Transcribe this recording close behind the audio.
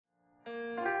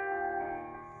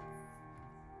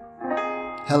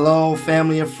Hello,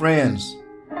 family and friends,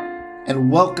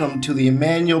 and welcome to the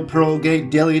Emmanuel Pearlgate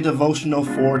Daily Devotional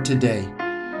for today.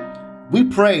 We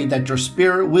pray that your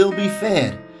spirit will be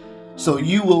fed, so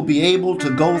you will be able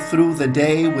to go through the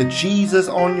day with Jesus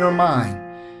on your mind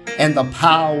and the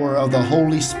power of the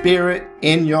Holy Spirit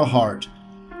in your heart.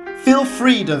 Feel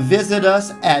free to visit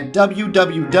us at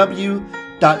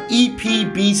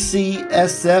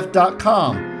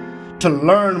www.epbcsf.com to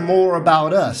learn more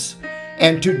about us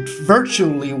and to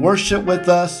virtually worship with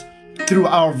us through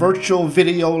our virtual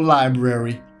video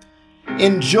library.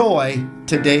 Enjoy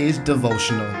today's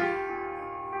devotional.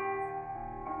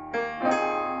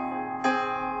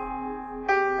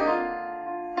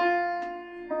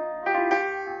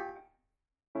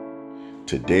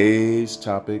 Today's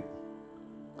topic: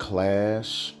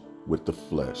 clash with the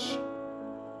flesh.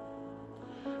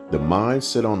 The mind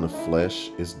set on the flesh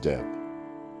is death,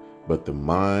 but the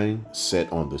mind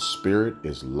set on the spirit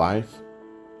is life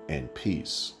and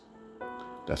peace.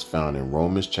 That's found in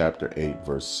Romans chapter 8,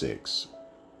 verse 6.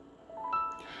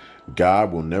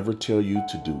 God will never tell you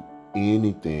to do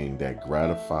anything that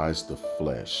gratifies the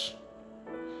flesh,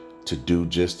 to do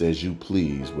just as you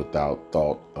please without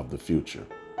thought of the future.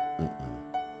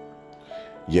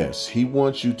 Yes, he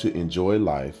wants you to enjoy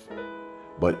life,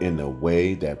 but in a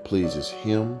way that pleases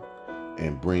him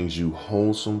and brings you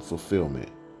wholesome fulfillment,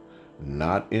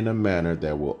 not in a manner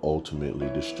that will ultimately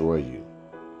destroy you.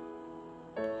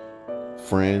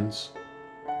 Friends,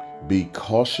 be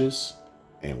cautious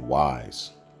and wise.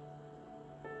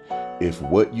 If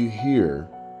what you hear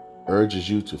urges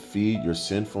you to feed your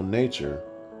sinful nature,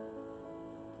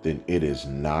 then it is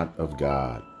not of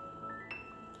God.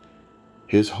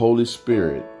 His Holy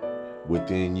Spirit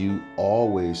within you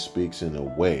always speaks in a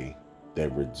way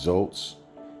that results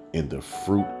in the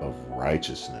fruit of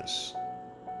righteousness.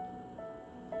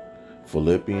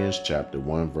 Philippians chapter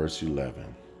 1, verse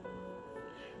 11.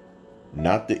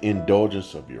 Not the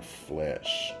indulgence of your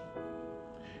flesh.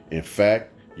 In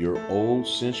fact, your old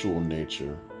sensual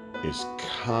nature is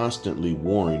constantly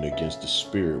warring against the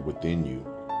spirit within you,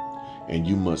 and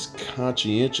you must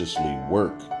conscientiously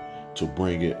work to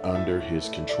bring it under his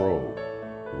control.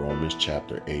 Romans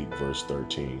chapter 8, verse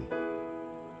 13.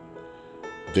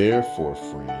 Therefore,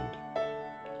 friend,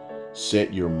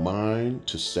 set your mind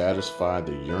to satisfy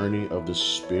the yearning of the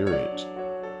Spirit.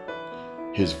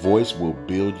 His voice will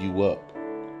build you up,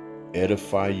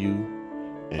 edify you,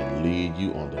 and lead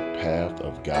you on the path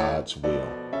of God's will.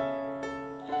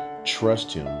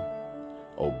 Trust him,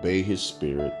 obey his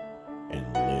Spirit,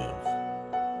 and live.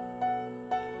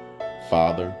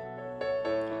 Father,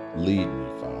 lead me,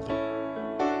 Father.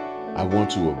 I want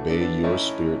to obey your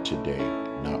Spirit today,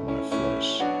 not my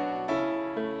flesh.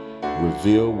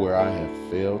 Reveal where I have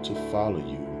failed to follow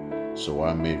you, so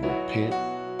I may repent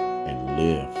and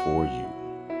live for you.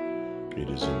 It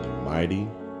is in the mighty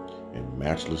and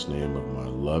matchless name of my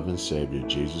loving Savior,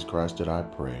 Jesus Christ, that I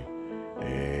pray.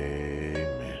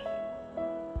 Amen.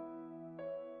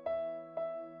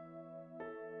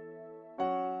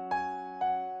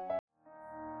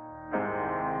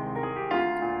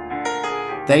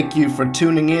 Thank you for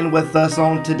tuning in with us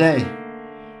on today.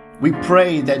 We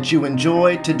pray that you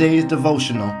enjoyed today's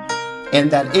devotional and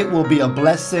that it will be a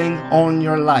blessing on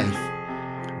your life.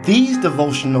 These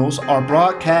devotionals are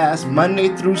broadcast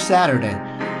Monday through Saturday,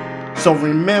 so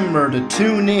remember to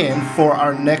tune in for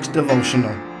our next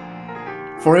devotional.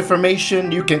 For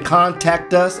information, you can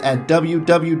contact us at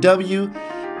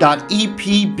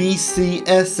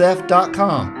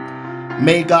www.epbcsf.com.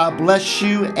 May God bless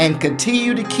you and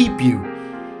continue to keep you.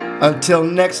 Until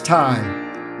next time,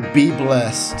 be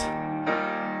blessed.